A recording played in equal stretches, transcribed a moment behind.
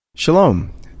Shalom.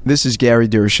 This is Gary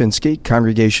Durashinsky,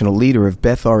 Congregational Leader of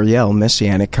Beth Ariel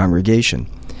Messianic Congregation.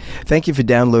 Thank you for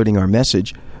downloading our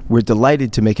message. We're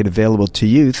delighted to make it available to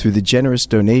you through the generous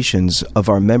donations of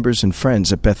our members and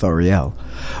friends at Beth Ariel.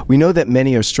 We know that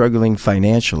many are struggling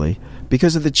financially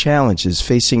because of the challenges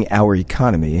facing our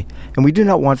economy, and we do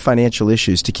not want financial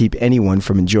issues to keep anyone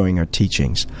from enjoying our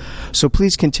teachings. So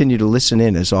please continue to listen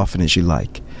in as often as you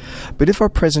like. But if our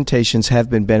presentations have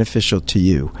been beneficial to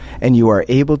you, and you are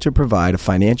able to provide a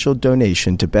financial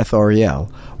donation to Beth Ariel,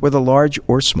 whether large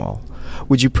or small,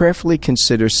 would you prayerfully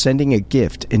consider sending a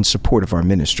gift in support of our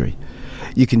ministry?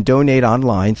 You can donate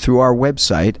online through our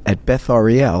website at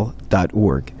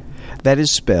bethariel.org. That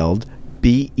is spelled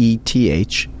BETHARIEL.org.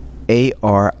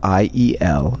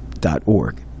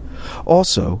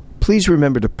 Also, please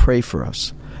remember to pray for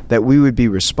us, that we would be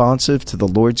responsive to the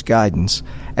Lord's guidance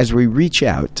as we reach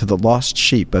out to the lost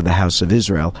sheep of the house of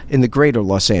Israel in the greater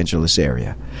Los Angeles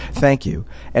area. Thank you,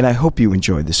 and I hope you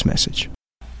enjoy this message.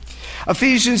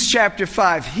 Ephesians chapter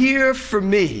 5. Here for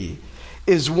me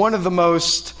is one of the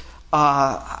most,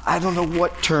 I don't know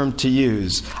what term to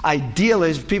use.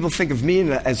 Idealist, people think of me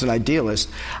as an idealist.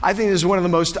 I think this is one of the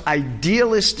most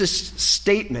idealistic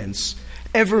statements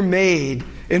ever made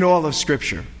in all of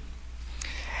Scripture.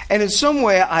 And in some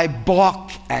way, I balk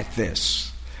at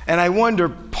this. And I wonder,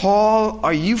 Paul,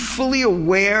 are you fully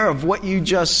aware of what you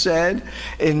just said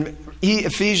in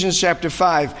Ephesians chapter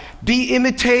 5? Be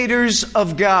imitators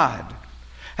of God.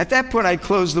 At that point, I'd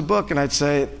close the book and I'd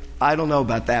say, I don't know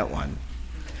about that one.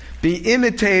 Be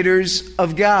imitators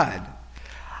of God.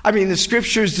 I mean, the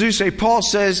scriptures do say, Paul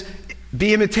says,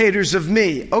 be imitators of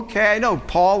me. Okay, I know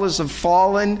Paul is a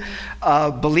fallen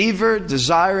believer,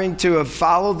 desiring to have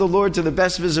followed the Lord to the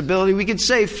best of his ability. We could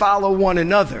say follow one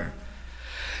another.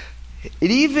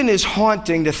 It even is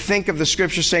haunting to think of the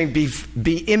scripture saying,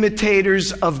 be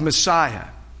imitators of Messiah.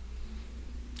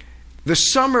 The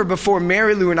summer before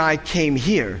Mary Lou and I came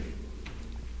here,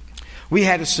 we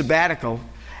had a sabbatical.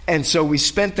 And so we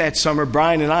spent that summer,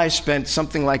 Brian and I spent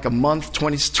something like a month,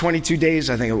 22 days,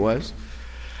 I think it was,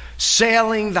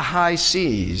 sailing the high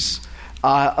seas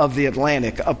of the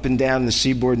Atlantic up and down the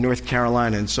seaboard, North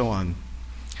Carolina, and so on.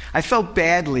 I felt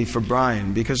badly for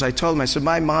Brian because I told him, I said,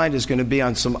 my mind is going to be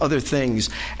on some other things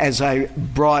as I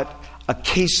brought a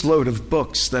caseload of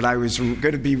books that I was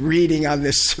going to be reading on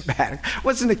this sabbatical. It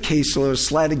wasn't a caseload, a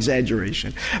slight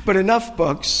exaggeration, but enough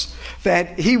books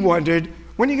that he wondered,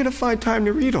 when are you going to find time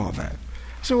to read all that?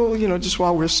 So, well, just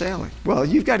while we're sailing. Well,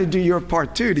 you've got to do your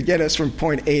part too to get us from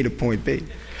point A to point B.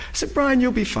 I said, Brian,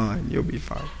 you'll be fine. You'll be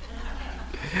fine.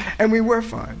 And we were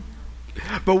fine.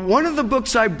 But one of the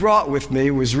books I brought with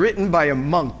me was written by a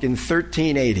monk in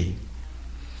 1380.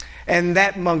 And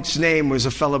that monk's name was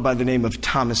a fellow by the name of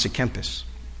Thomas à Kempis.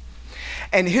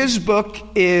 And his book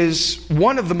is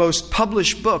one of the most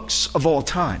published books of all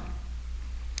time.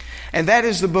 And that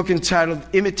is the book entitled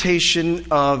Imitation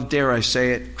of, dare I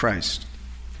say it, Christ.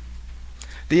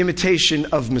 The Imitation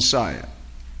of Messiah.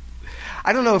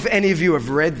 I don't know if any of you have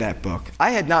read that book. I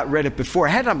had not read it before.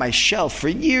 I had it on my shelf for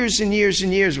years and years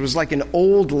and years. It was like an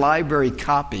old library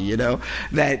copy,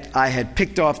 that I had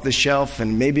picked off the shelf,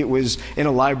 and maybe it was in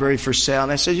a library for sale.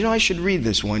 And I said, I should read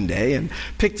this one day, and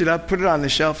picked it up, put it on the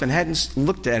shelf, and hadn't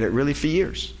looked at it really for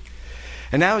years.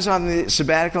 And I was on the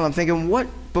sabbatical, and I'm thinking, what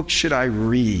book should I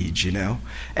read,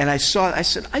 And I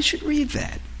said, I should read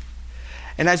that.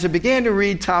 And as I began to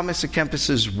read Thomas à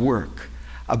Kempis's work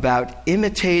about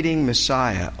imitating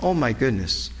Messiah, oh my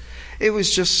goodness, it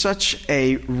was just such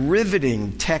a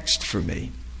riveting text for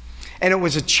me. And it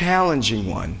was a challenging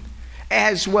one,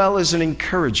 as well as an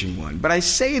encouraging one. But I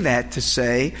say that to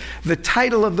say the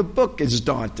title of the book is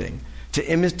daunting, to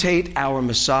imitate our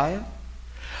Messiah.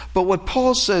 But what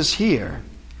Paul says here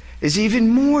is even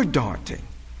more daunting,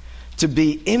 to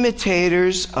be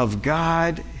imitators of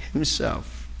God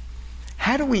himself.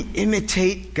 How do we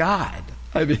imitate God?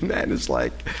 I mean, that is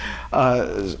like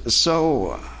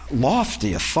so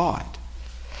lofty a thought.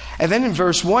 And then in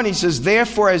verse 1 he says,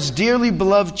 therefore as dearly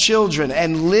beloved children,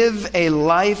 and live a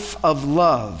life of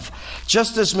love,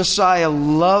 just as Messiah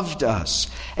loved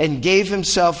us and gave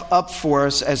himself up for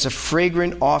us as a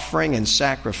fragrant offering and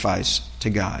sacrifice to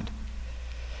God.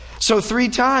 So 3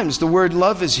 times the word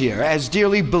love is here. As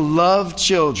dearly beloved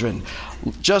children,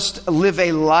 just live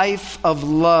a life of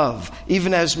love,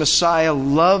 even as Messiah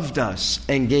loved us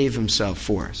and gave himself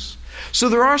for us. So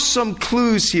there are some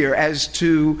clues here as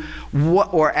to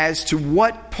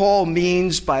what Paul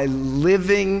means by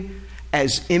living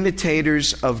as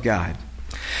imitators of God.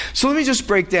 So let me just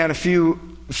break down a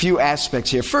few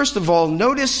aspects here. First of all,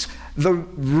 notice the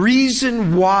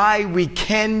reason why we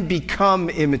can become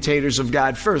imitators of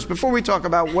God first. Before we talk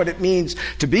about what it means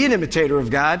to be an imitator of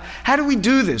God, how do we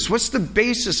do this? What's the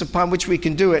basis upon which we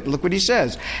can do it? Look what he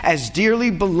says. As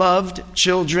dearly beloved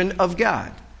children of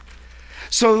God.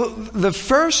 So the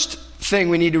first thing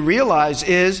we need to realize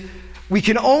is we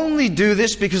can only do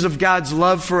this because of God's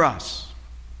love for us.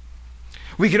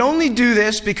 We can only do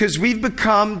this because we've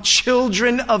become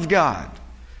children of God.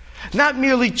 Not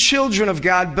merely children of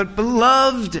God, but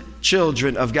beloved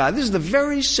children of God. This is the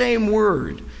very same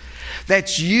word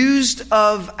that's used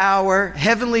of our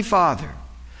Heavenly Father.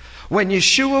 When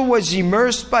Yeshua was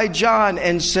immersed by John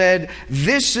and said,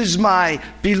 "This is my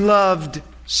beloved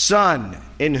Son,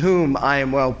 in whom I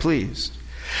am well pleased."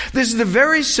 This is the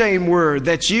very same word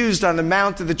that's used on the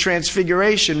Mount of the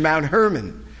Transfiguration, Mount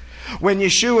Hermon, when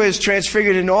Yeshua is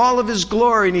transfigured in all of his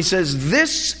glory, and he says,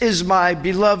 "This is my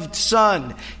beloved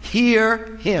Son,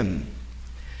 hear him."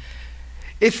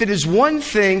 If it is one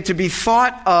thing to be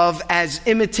thought of as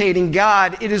imitating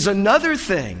God, it is another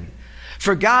thing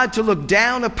for God to look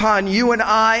down upon you and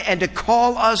I and to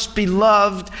call us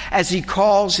beloved as he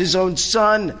calls his own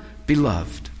Son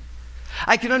beloved.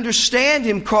 I can understand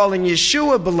him calling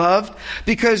Yeshua beloved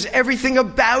because everything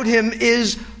about him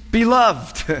is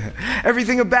beloved.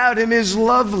 Everything about him is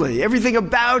lovely. Everything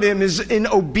about him is in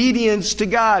obedience to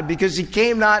God, because he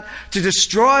came not to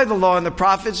destroy the law and the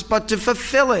prophets, but to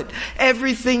fulfill it.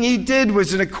 Everything he did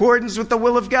was in accordance with the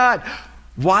will of God.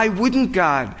 Why wouldn't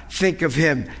God think of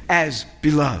him as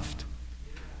beloved?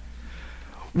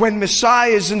 When Messiah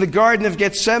is in the Garden of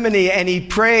Gethsemane and he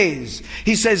prays,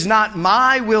 he says, "Not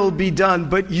my will be done,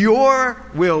 but your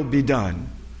will be done."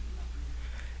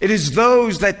 It is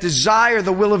those that desire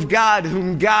the will of God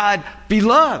whom God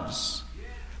beloves,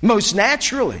 most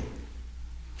naturally.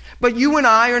 But you and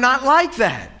I are not like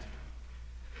that.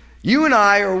 You and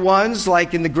I are ones,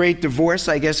 like in The Great Divorce,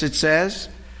 I guess it says,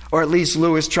 or at least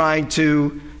Lewis trying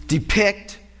to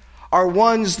depict, are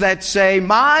ones that say,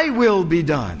 "My will be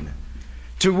done,"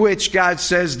 to which God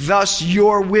says, "Thus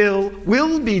your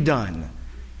will be done."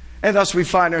 And thus we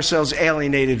find ourselves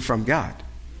alienated from God.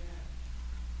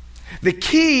 The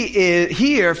key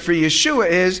here for Yeshua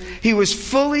is he was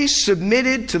fully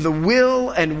submitted to the will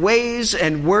and ways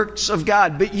and works of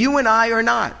God. But you and I are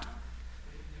not.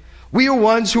 We are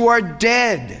ones who are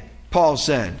dead, Paul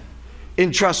said,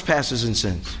 in trespasses and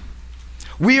sins.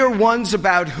 We are ones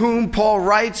about whom Paul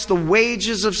writes, "The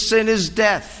wages of sin is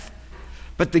death,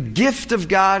 but the gift of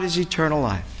God is eternal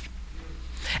life."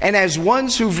 And as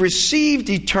ones who've received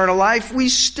eternal life, we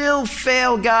still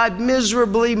fail God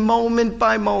miserably moment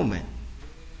by moment.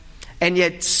 And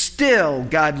yet still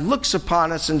God looks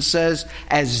upon us and says,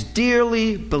 "As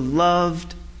dearly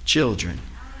beloved children."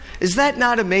 Is that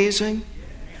not amazing?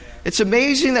 It's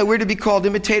amazing that we're to be called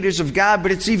imitators of God,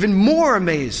 but it's even more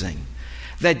amazing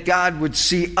that God would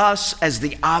see us as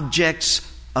the objects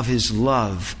of his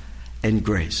love and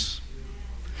grace.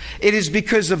 It is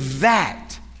because of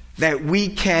that we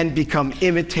can become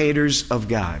imitators of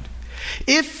God.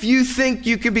 If you think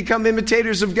you can become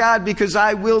imitators of God because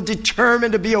I will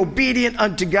determine to be obedient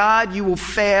unto God, you will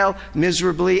fail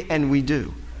miserably, and we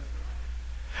do.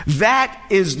 That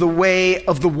is the way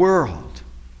of the world.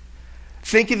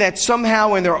 Thinking that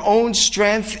somehow in their own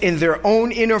strength, in their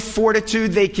own inner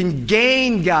fortitude, they can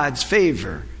gain God's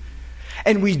favor.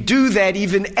 And we do that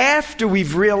even after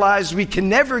we've realized we can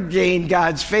never gain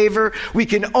God's favor. We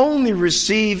can only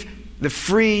receive the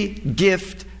free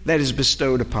gift that is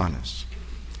bestowed upon us.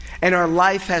 And our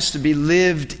life has to be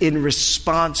lived in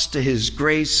response to his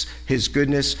grace, his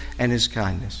goodness, and his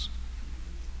kindness.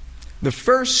 The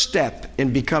first step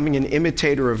in becoming an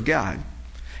imitator of God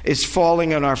is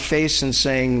falling on our face and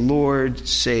saying, "Lord,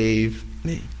 save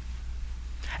me."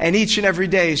 And each and every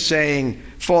day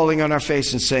falling on our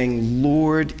face and saying,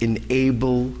 "Lord,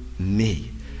 enable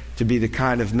me to be the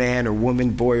kind of man or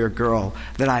woman, boy or girl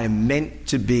that I am meant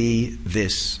to be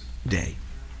this day."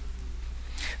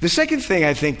 The second thing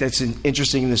I think that's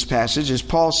interesting in this passage is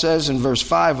Paul says in verse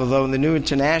 5, although in the New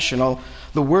International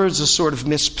the words are sort of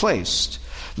misplaced.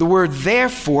 The word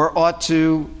 "therefore" ought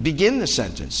to begin the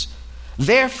sentence.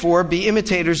 Therefore, be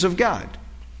imitators of God.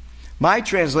 My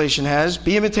translation has,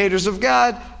 be imitators of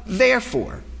God,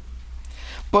 therefore.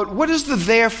 But what is the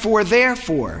therefore?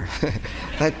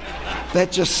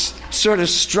 That just sort of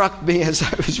struck me as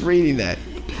I was reading that.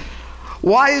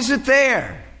 Why is it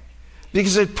there?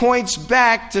 Because it points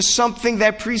back to something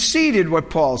that preceded what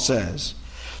Paul says.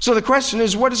 So the question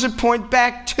is, what does it point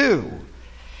back to?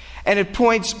 And it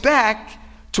points back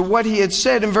to what he had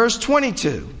said in verse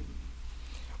 22,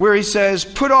 where he says,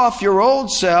 "Put off your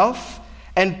old self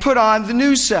and put on the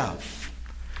new self."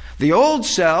 The old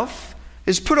self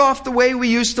is put off the way we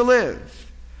used to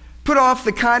live. Put off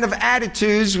the kind of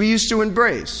attitudes we used to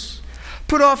embrace.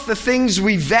 Put off the things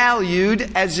we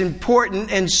valued as important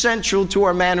and central to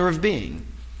our manner of being.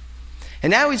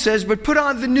 And now he says, but put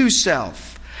on the new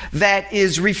self that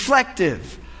is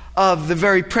reflective of the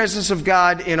very presence of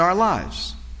God in our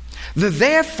lives. The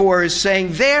therefore is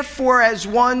saying, therefore, as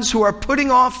ones who are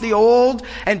putting off the old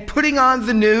and putting on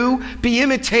the new, be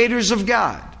imitators of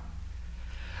God.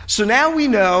 So now we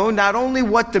know not only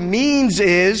what the means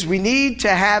is, we need to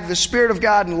have the Spirit of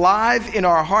God alive in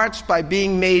our hearts by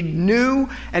being made new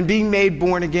and being made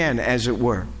born again, as it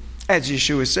were, as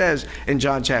Yeshua says in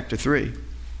John chapter 3.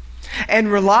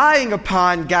 And relying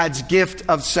upon God's gift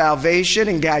of salvation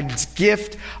and God's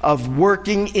gift of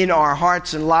working in our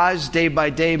hearts and lives day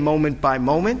by day, moment by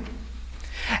moment.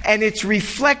 And it's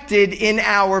reflected in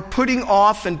our putting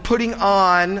off and putting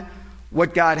on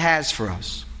what God has for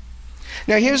us.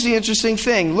 Now here's the interesting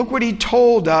thing. Look what he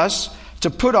told us to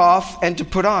put off and to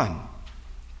put on.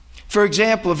 For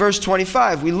example, verse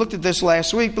 25, we looked at this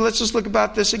last week, but let's just look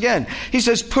about this again. He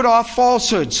says, put off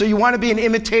falsehood. So you want to be an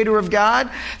imitator of God?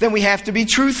 Then we have to be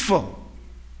truthful.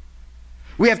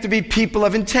 We have to be people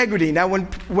of integrity. Now,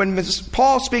 when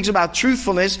Paul speaks about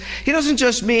truthfulness, he doesn't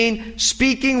just mean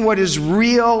speaking what is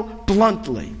real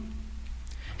bluntly.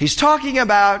 He's talking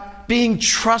about being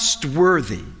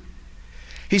trustworthy.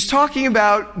 He's talking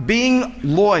about being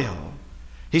loyal.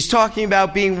 He's talking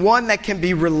about being one that can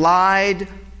be relied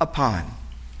upon.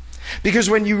 Because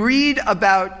when you read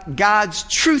about God's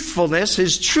truthfulness,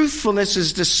 his truthfulness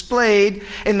is displayed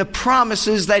in the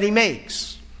promises that he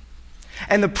makes.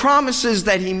 And the promises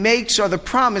that he makes are the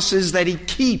promises that he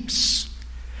keeps.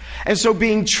 And so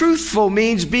being truthful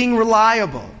means being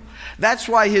reliable. That's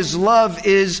why his love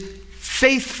is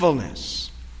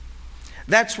faithfulness.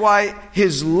 That's why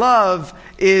his love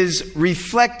is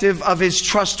reflective of his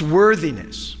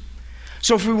trustworthiness.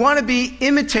 So if we want to be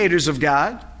imitators of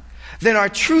God, then our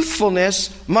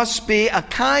truthfulness must be a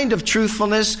kind of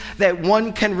truthfulness that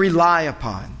one can rely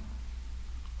upon.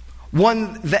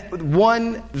 One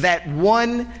that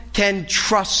one can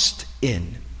trust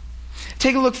in.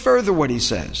 Take a look further what he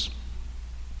says.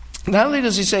 Not only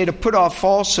does he say to put off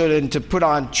falsehood and to put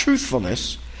on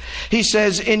truthfulness, he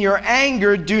says, in your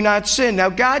anger, do not sin. Now,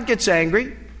 God gets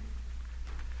angry,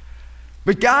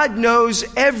 but God knows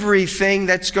everything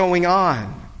that's going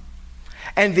on.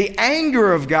 And the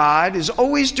anger of God is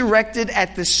always directed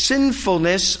at the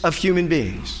sinfulness of human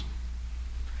beings.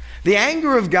 The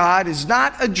anger of God is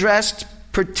not addressed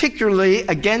particularly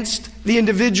against the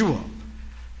individual.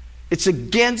 It's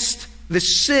against the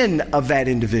sin of that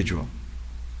individual.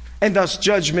 And thus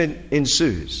judgment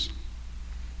ensues.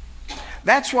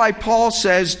 That's why Paul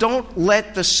says, don't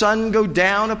let the sun go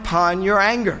down upon your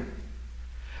anger.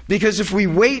 Because if we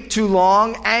wait too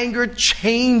long, anger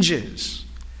changes.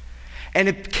 And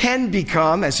it can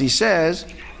become, as he says,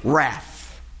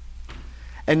 wrath.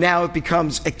 And now it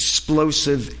becomes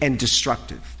explosive and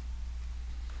destructive.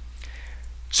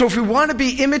 So if we want to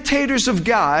be imitators of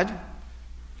God,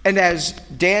 and as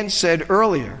Dan said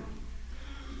earlier,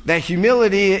 that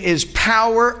humility is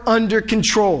power under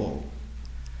control.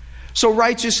 So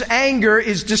righteous anger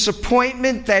is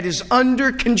disappointment that is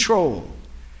under control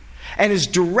and is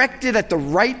directed at the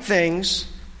right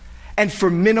things and for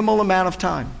minimal amount of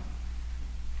time.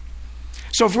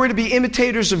 So if we're to be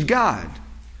imitators of God,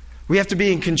 we have to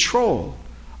be in control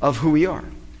of who we are,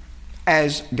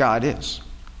 as God is.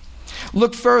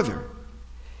 Look further.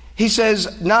 He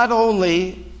says not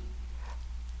only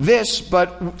this,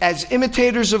 but as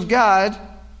imitators of God,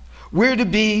 we're to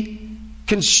be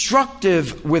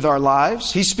constructive with our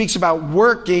lives. He speaks about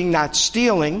working, not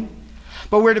stealing.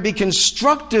 But we're to be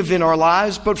constructive in our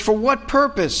lives, but for what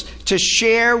purpose? To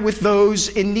share with those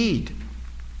in need.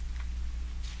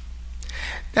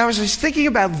 Now, as I was thinking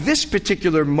about this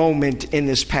particular moment in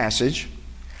this passage,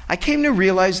 I came to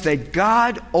realize that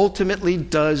God ultimately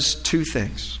does two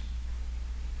things.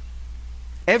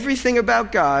 Everything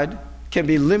about God can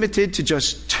be limited to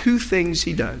just two things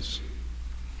he does.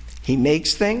 He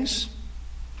makes things,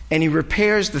 and he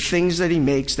repairs the things that he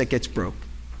makes that gets broke.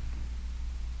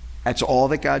 That's all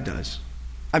that God does.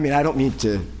 I mean, I don't mean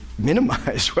to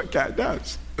minimize what God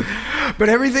does. But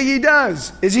everything he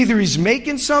does is either he's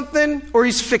making something or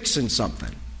he's fixing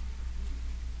something.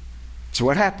 So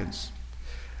what happens?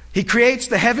 He creates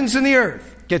the heavens and the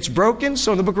earth. Gets broken,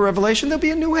 so in the book of Revelation, there'll be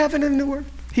a new heaven and a new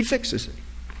earth. He fixes it.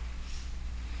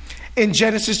 In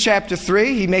Genesis chapter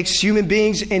 3, he makes human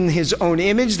beings in his own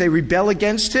image. They rebel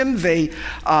against him. They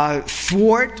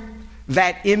thwart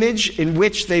that image in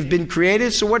which they've been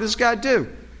created. So what does God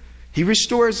do? He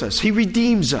restores us. He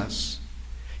redeems us.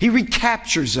 He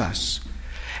recaptures us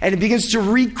And it begins to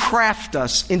recraft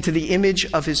us into the image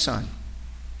of his Son.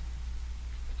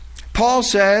 Paul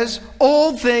says,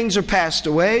 old things are passed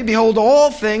away. Behold, all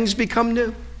things become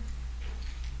new.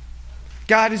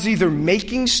 God is either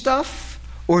making stuff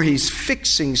or he's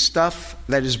fixing stuff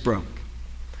that is broke.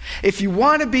 If you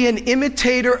want to be an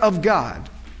imitator of God,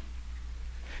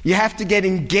 you have to get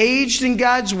engaged in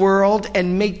God's world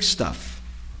and make stuff.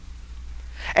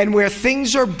 And where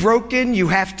things are broken, you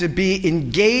have to be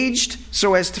engaged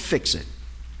so as to fix it.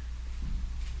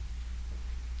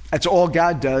 That's all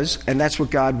God does, and that's what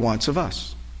God wants of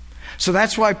us. So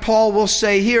that's why Paul will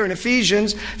say here in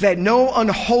Ephesians that no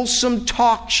unwholesome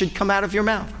talk should come out of your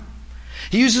mouth.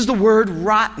 He uses the word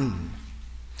rotten,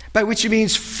 by which he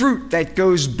means fruit that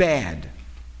goes bad.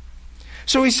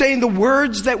 So he's saying the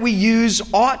words that we use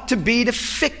ought to be to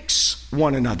fix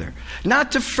one another,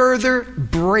 not to further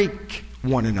break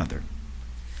one another.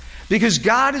 Because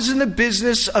God is in the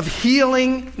business of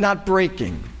healing, not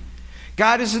breaking.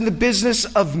 God is in the business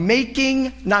of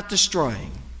making, not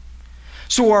destroying.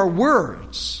 So our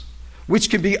words, which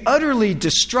can be utterly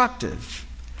destructive,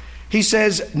 he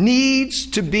says, needs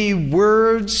to be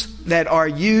words that are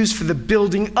used for the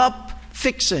building up,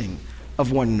 fixing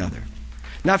of one another,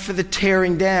 not for the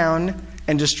tearing down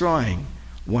and destroying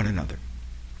one another.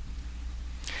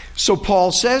 So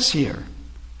Paul says here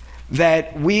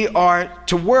that we are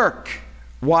to work.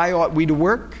 Why ought we to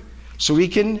work? So we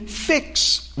can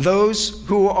fix those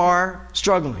who are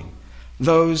struggling,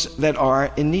 those that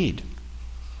are in need.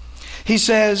 He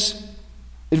says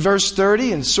in verse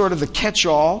 30, and sort of the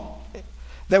catch-all,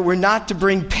 that we're not to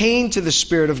bring pain to the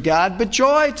Spirit of God, but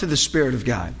joy to the Spirit of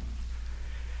God.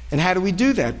 And how do we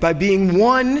do that? By being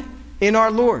one in our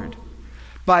Lord,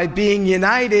 by being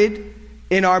united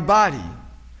in our body,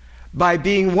 by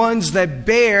being ones that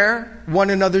bear one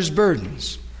another's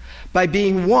burdens, by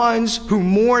being ones who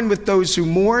mourn with those who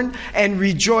mourn and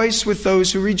rejoice with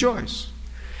those who rejoice.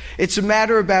 It's a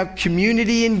matter about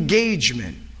community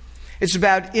engagement. It's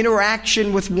about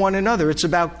interaction with one another. It's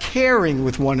about caring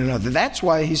with one another. That's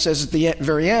why he says at the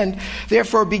very end,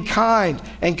 therefore be kind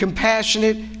and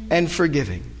compassionate and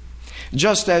forgiving.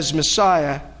 Just as in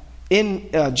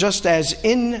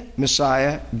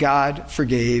Messiah, God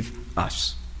forgave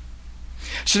us.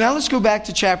 So now let's go back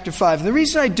to chapter 5. And the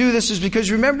reason I do this is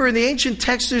because remember in the ancient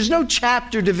text there's no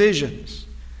chapter divisions.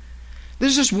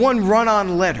 There's just one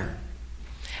run-on letter.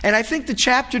 And I think the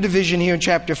chapter division here in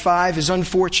chapter 5 is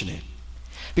unfortunate.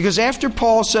 Because after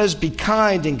Paul says, be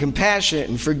kind and compassionate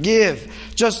and forgive,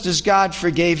 just as God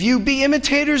forgave you, be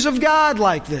imitators of God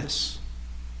like this.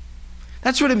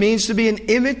 That's what it means to be an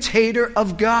imitator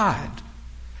of God.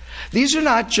 These are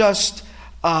not just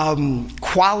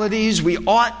qualities we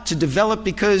ought to develop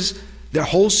because they're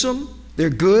wholesome, they're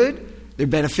good, they're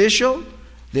beneficial,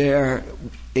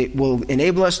 it will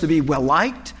enable us to be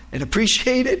well-liked and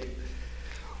appreciated.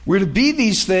 We're to be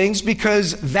these things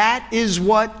because that is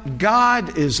what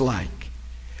God is like.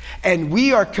 And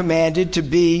we are commanded to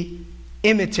be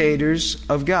imitators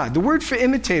of God. The word for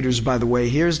imitators, by the way,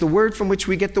 here is the word from which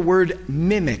we get the word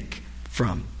mimic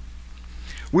from.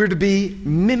 We're to be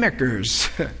mimickers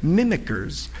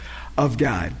of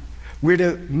God. We're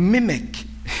to mimic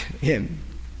him.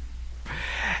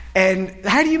 And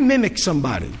how do you mimic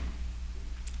somebody?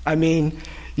 I mean,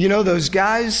 you know those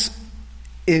guys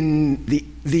in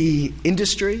the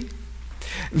industry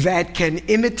that can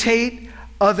imitate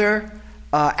other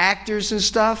actors and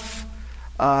stuff?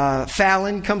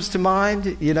 Fallon comes to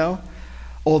mind, you know.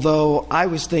 Although I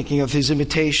was thinking of his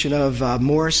imitation of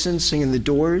Morrison singing The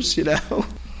Doors, you know.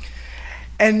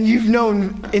 And you've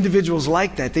known individuals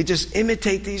like that. They just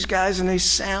imitate these guys and they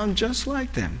sound just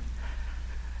like them.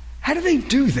 How do they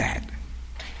do that?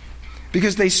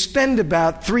 Because they spend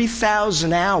about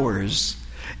 3,000 hours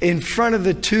in front of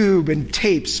the tube and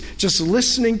tapes just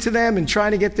listening to them and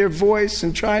trying to get their voice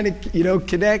and trying to, you know,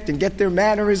 connect and get their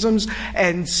mannerisms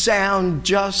and sound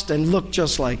just and look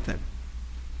just like them.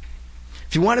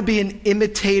 If you want to be an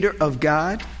imitator of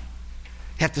God,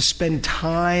 you have to spend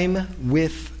time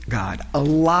with God. A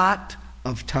lot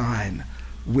of time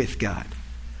with God.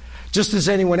 Just as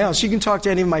anyone else. You can talk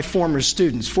to any of my former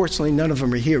students. Fortunately, none of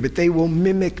them are here, but they will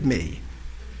mimic me.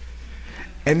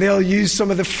 And they'll use some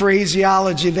of the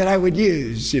phraseology that I would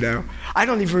use, you know. I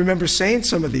don't even remember saying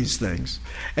some of these things.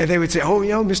 And they would say, oh, you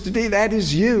know, Mr. D, that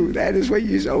is you. That is what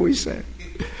you always say.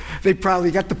 They probably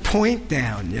got the point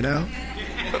down, you know.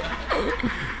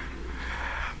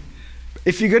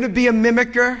 If you're going to be a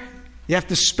mimicker, you have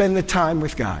to spend the time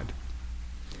with God.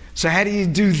 So how do you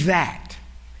do that?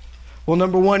 Well,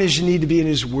 number one is you need to be in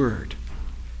His Word.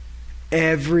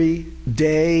 Every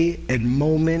day and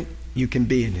moment you can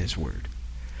be in His Word.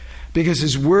 Because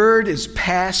his word is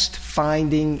past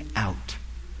finding out.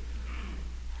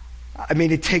 I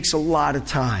mean, it takes a lot of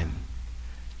time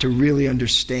to really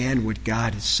understand what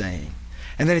God is saying.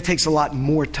 And then it takes a lot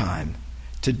more time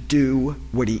to do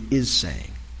what he is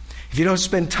saying. If you don't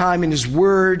spend time in his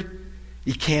word,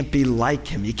 you can't be like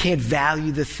him. You can't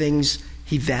value the things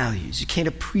he values. You can't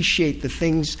appreciate the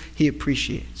things he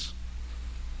appreciates.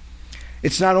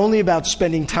 It's not only about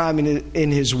spending time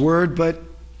in his word, but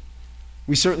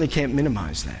we certainly can't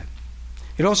minimize that.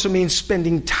 It also means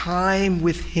spending time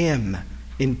with him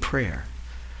in prayer.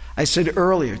 I said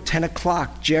earlier, 10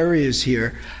 o'clock, Jerry is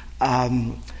here.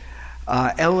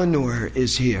 Eleanor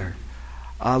is here.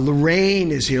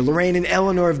 Lorraine is here. Lorraine and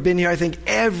Eleanor have been here, I think,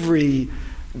 every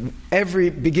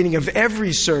beginning of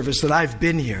every service that I've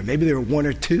been here. Maybe there were one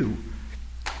or two.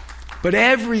 But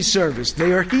every service,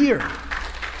 they are here.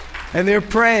 And they're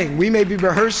praying. We may be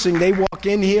rehearsing. They walk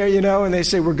in here, and they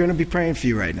say, we're going to be praying for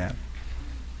you right now.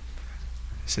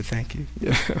 I said, thank you.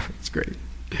 Yeah, it's great.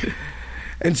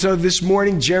 And so this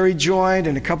morning, Jerry joined,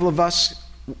 and a couple of us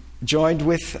joined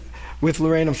with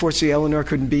Lorraine. Unfortunately, Eleanor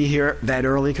couldn't be here that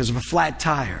early because of a flat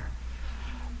tire.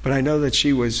 But I know that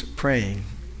she was praying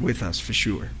with us for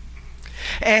sure.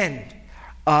 And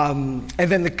then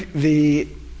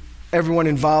everyone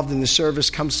involved in the service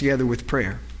comes together with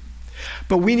prayer.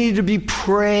 But we need to be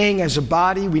praying as a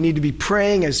body. We need to be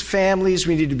praying as families.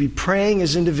 We need to be praying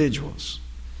as individuals.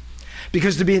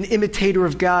 Because to be an imitator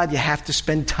of God, you have to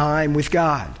spend time with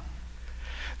God.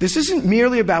 This isn't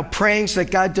merely about praying so that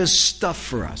God does stuff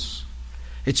for us.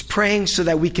 It's praying so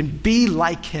that we can be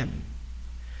like him.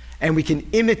 And we can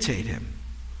imitate him.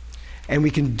 And we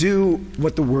can do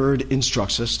what the word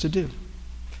instructs us to do.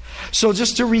 So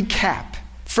just to recap.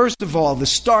 First of all, the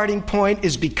starting point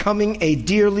is becoming a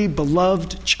dearly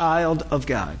beloved child of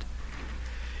God.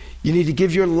 You need to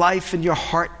give your life and your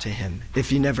heart to him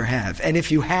if you never have. And if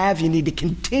you have, you need to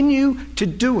continue to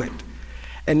do it.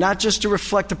 And not just to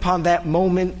reflect upon that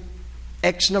moment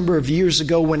X number of years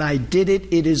ago when I did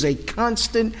it. It is a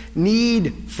constant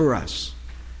need for us.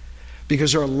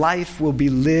 Because our life will be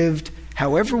lived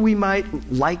however we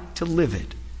might like to live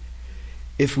it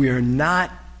if we are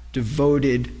not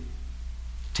devoted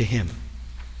to him.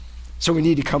 So we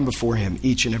need to come before him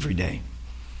each and every day.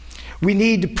 We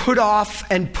need to put off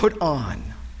and put on.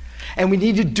 And we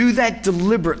need to do that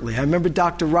deliberately. I remember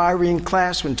Dr. Ryrie in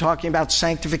class when talking about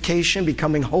sanctification,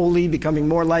 becoming holy, becoming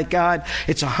more like God.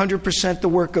 It's 100% the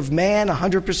work of man,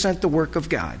 100% the work of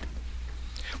God.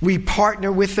 We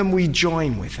partner with him, we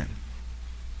join with him.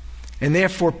 And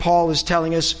therefore, Paul is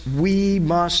telling us we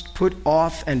must put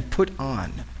off and put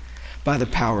on by the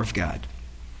power of God.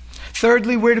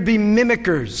 Thirdly, we're to be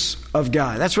mimickers of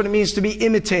God. That's what it means to be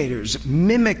imitators,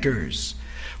 mimickers,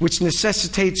 which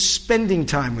necessitates spending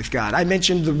time with God. I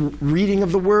mentioned the reading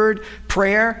of the word,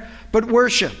 prayer, but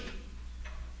worship.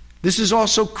 This is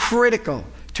also critical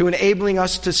to enabling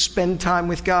us to spend time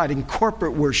with God in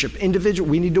corporate worship, individual.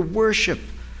 We need to worship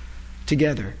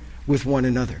together with one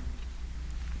another.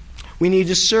 We need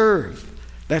to serve.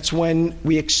 That's when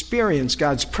we experience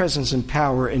God's presence and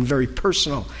power in very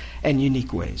personal and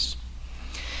unique ways.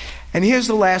 And here's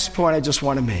the last point I just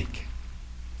want to make.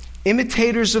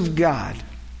 Imitators of God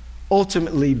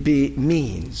ultimately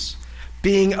means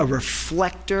being a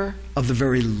reflector of the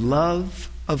very love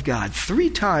of God. 3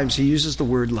 times he uses the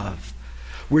word love.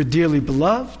 We're dearly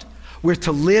beloved. We're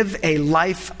to live a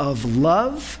life of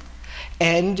love.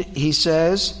 And he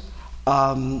says,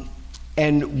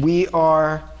 and we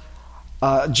are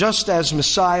just as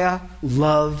Messiah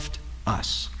loved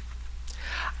us.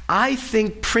 I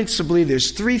think principally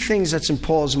there's 3 things that's in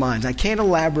Paul's mind. I can't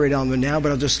elaborate on them now, but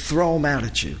I'll just throw them out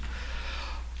at you.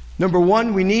 Number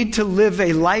 1, we need to live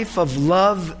a life of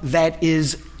love that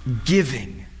is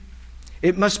giving.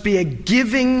 It must be a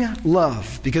giving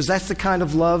love, because that's the kind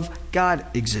of love God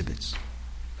exhibits.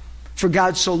 For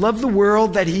God so loved the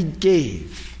world that he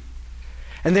gave.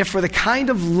 And therefore the kind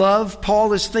of love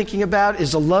Paul is thinking about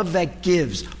is a love that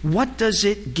gives. What does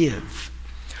it give?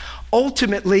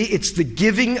 Ultimately, it's the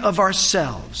giving of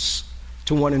ourselves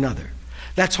to one another.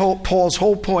 That's Paul's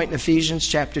whole point in Ephesians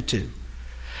chapter 2.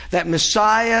 That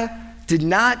Messiah did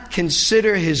not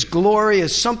consider his glory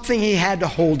as something he had to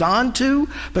hold on to,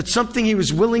 but something he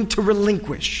was willing to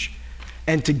relinquish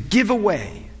and to give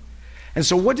away. And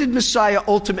so what did Messiah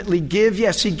ultimately give?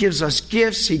 Yes, he gives us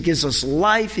gifts, he gives us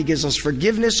life, he gives us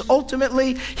forgiveness.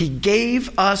 Ultimately, he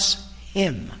gave us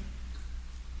him.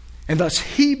 And thus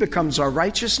he becomes our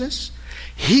righteousness,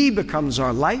 he becomes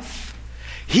our life,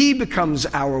 he becomes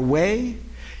our way,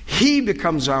 he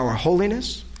becomes our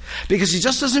holiness. Because he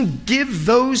just doesn't give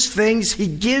those things. He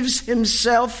gives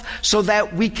himself so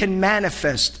that we can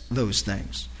manifest those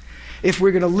things. If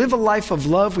we're going to live a life of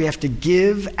love, we have to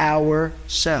give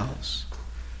ourselves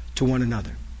to one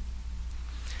another.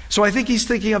 So I think he's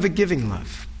thinking of a giving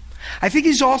love. I think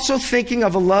he's also thinking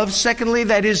of a love, secondly,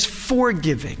 that is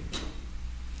forgiving.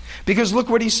 Because look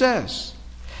what he says.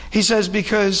 He says,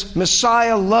 because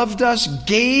Messiah loved us,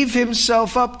 gave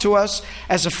himself up to us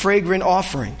as a fragrant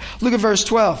offering. Look at verse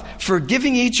 12.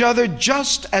 Forgiving each other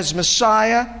just as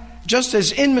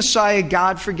in Messiah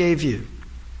God forgave you.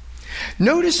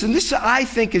 Notice, and this I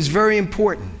think is very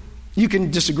important. You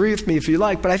can disagree with me if you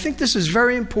like, but I think this is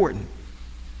very important.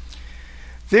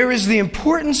 There is the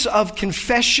importance of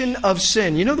confession of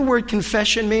sin. You know the word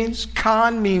confession means?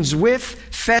 Con means with,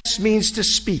 fess means to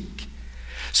speak.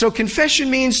 So confession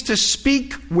means to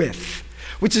speak with,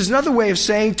 which is another way of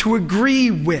saying to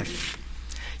agree with.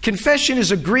 Confession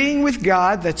is agreeing with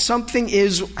God that something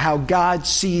is how God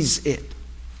sees it.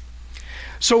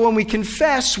 So when we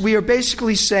confess, we are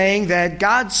basically saying that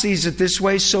God sees it this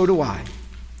way, so do I.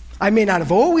 I may not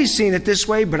have always seen it this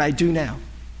way, but I do now.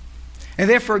 And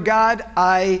therefore, God,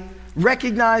 I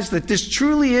recognize that this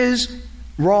truly is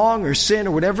wrong or sin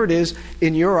or whatever it is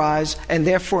in your eyes, and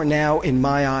therefore now in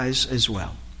my eyes as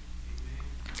well.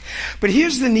 But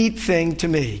here's the neat thing to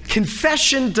me.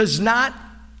 Confession does not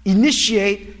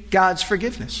initiate God's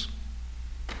forgiveness.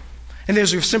 And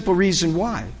there's a simple reason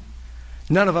why.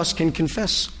 None of us can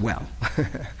confess well.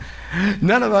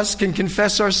 None of us can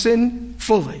confess our sin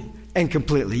fully and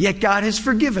completely. Yet God has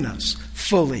forgiven us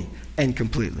fully and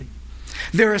completely.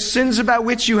 There are sins about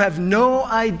which you have no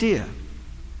idea.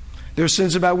 There are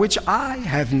sins about which I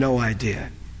have no idea.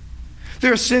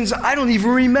 There are sins I don't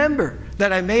even remember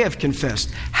that I may have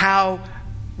confessed. How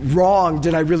wrong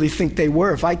did I really think they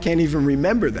were if I can't even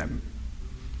remember them?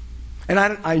 And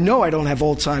I know I don't have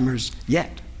Alzheimer's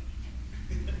yet.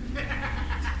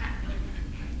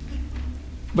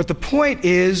 But the point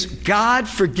is, God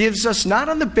forgives us not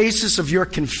on the basis of your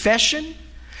confession,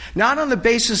 not on the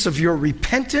basis of your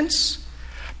repentance,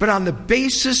 but on the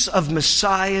basis of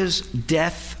Messiah's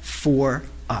death for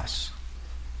us.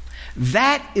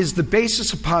 That is the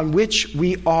basis upon which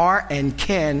we are and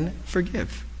can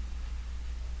forgive.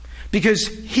 Because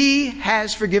he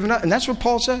has forgiven us, and that's what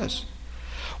Paul says.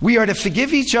 We are to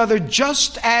forgive each other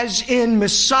just as in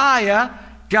Messiah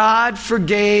God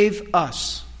forgave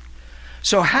us.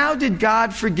 So how did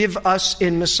God forgive us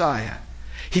in Messiah?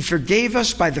 He forgave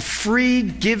us by the free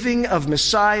giving of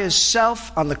Messiah's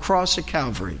self on the cross at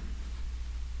Calvary.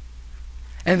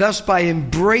 And thus by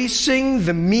embracing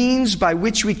the means by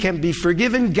which we can be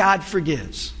forgiven, God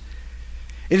forgives.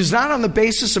 It is not on the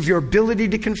basis of your ability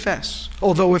to confess.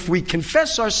 Although if we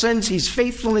confess our sins, he's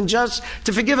faithful and just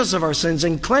to forgive us of our sins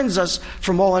and cleanse us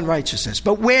from all unrighteousness.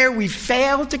 But where we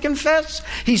fail to confess,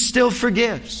 he still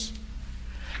forgives.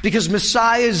 Because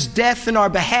Messiah's death in our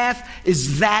behalf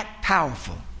is that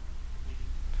powerful.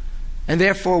 And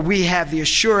therefore we have the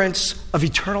assurance of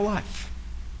eternal life.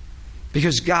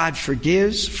 Because God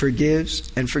forgives,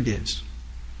 forgives, and forgives.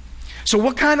 So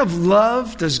what kind of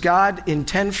love does God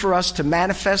intend for us to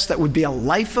manifest that would be a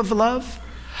life of love?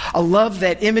 A love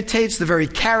that imitates the very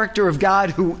character of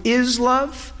God who is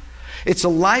love. It's a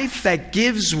life that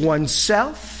gives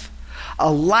oneself.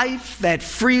 A life that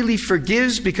freely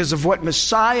forgives because of what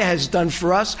Messiah has done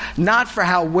for us. Not for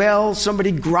how well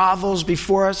somebody grovels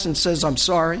before us and says, I'm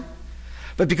sorry.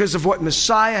 But because of what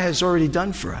Messiah has already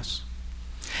done for us.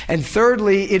 And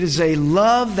thirdly, it is a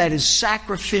love that is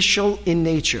sacrificial in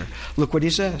nature. Look what he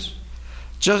says.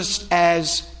 Just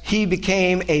as he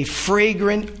became a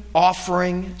fragrant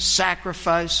offering,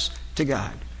 sacrifice to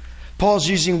God. Paul's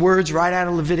using words right out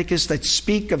of Leviticus that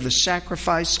speak of the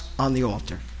sacrifice on the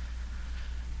altar.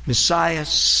 Messiah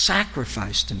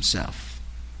sacrificed himself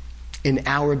in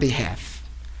our behalf.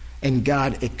 And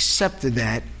God accepted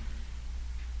that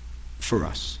for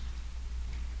us.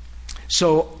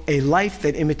 So a life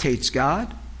that imitates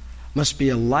God must be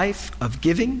a life of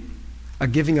giving, a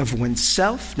giving of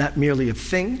oneself, not merely of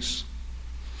things.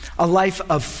 A life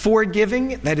of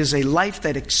forgiving, that is a life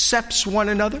that accepts one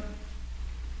another,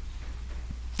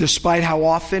 despite how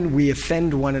often we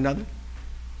offend one another.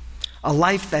 A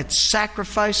life that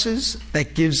sacrifices,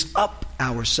 that gives up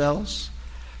ourselves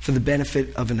for the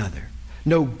benefit of another.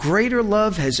 No greater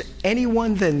love has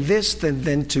anyone than this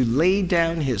than to lay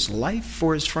down his life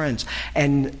for his friends.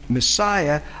 And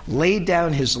Messiah laid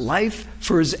down his life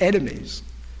for his enemies.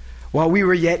 While we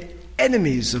were yet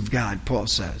enemies of God, Paul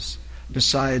says,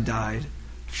 Messiah died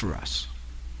for us.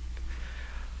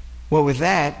 Well, with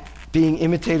that, being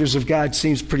imitators of God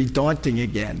seems pretty daunting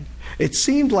again. It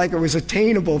seemed like it was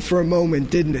attainable for a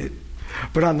moment, didn't it?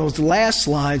 But on those last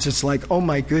lines, it's like, oh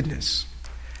my goodness,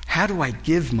 how do I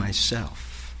give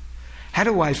myself? How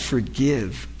do I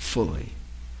forgive fully?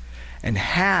 And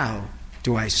how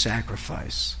do I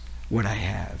sacrifice what I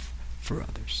have for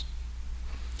others?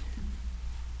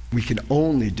 We can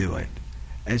only do it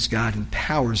as God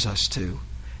empowers us to,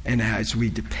 and as we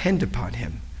depend upon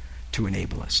him to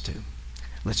enable us to.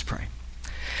 Let's pray.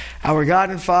 Our God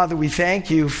and Father, we thank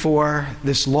you for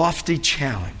this lofty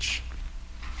challenge.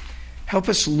 Help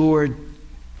us, Lord,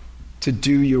 to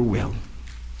do your will.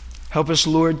 Help us,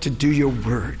 Lord, to do your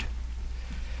word.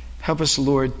 Help us,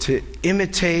 Lord, to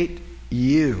imitate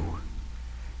you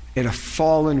in a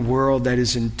fallen world that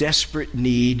is in desperate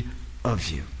need of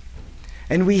you.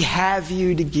 And we have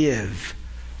you to give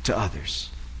to others.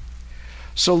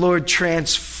 So, Lord,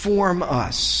 transform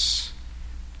us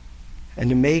and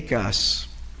to make us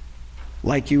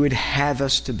like you would have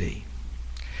us to be.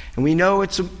 And we know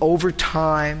it's over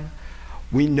time.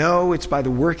 We know it's by the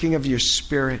working of your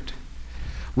Spirit.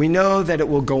 We know that it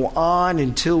will go on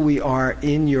until we are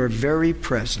in your very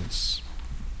presence.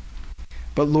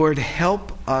 But Lord,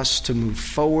 help us to move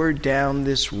forward down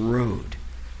this road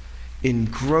in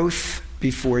growth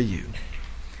before you.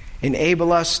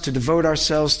 Enable us to devote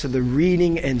ourselves to the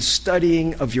reading and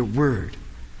studying of your word.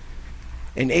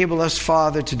 Enable us,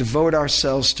 Father, to devote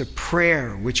ourselves to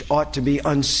prayer, which ought to be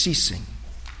unceasing.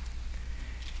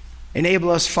 Enable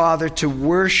us, Father, to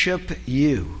worship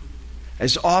you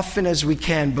as often as we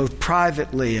can, both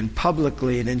privately and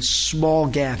publicly and in small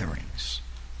gatherings.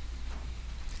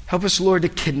 Help us, Lord, to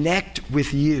connect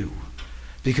with you,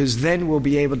 because then we'll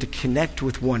be able to connect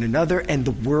with one another and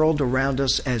the world around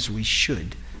us as we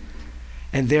should,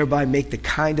 and thereby make the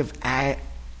kind of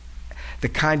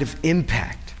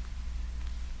impact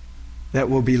that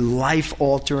will be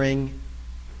life-altering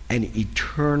and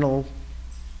eternal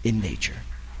in nature.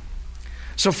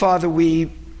 So, Father,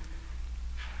 we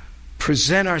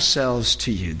present ourselves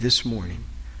to you this morning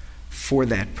for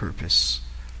that purpose.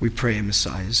 We pray in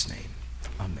Messiah's name.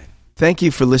 Amen. Thank you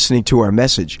for listening to our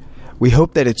message. We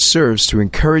hope that it serves to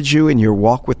encourage you in your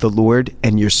walk with the Lord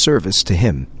and your service to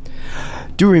him.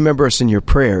 Do remember us in your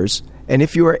prayers, and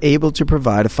if you are able to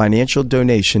provide a financial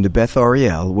donation to Beth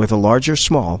Ariel, whether large or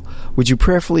small, would you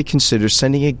prayerfully consider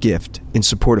sending a gift in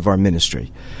support of our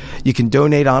ministry? You can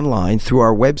donate online through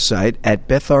our website at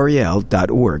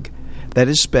bethariel.org. That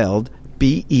is spelled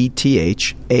BETHARIEL.org.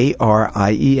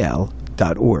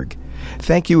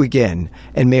 Thank you again,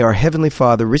 and may our Heavenly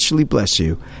Father richly bless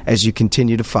you as you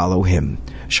continue to follow him.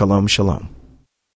 Shalom, shalom.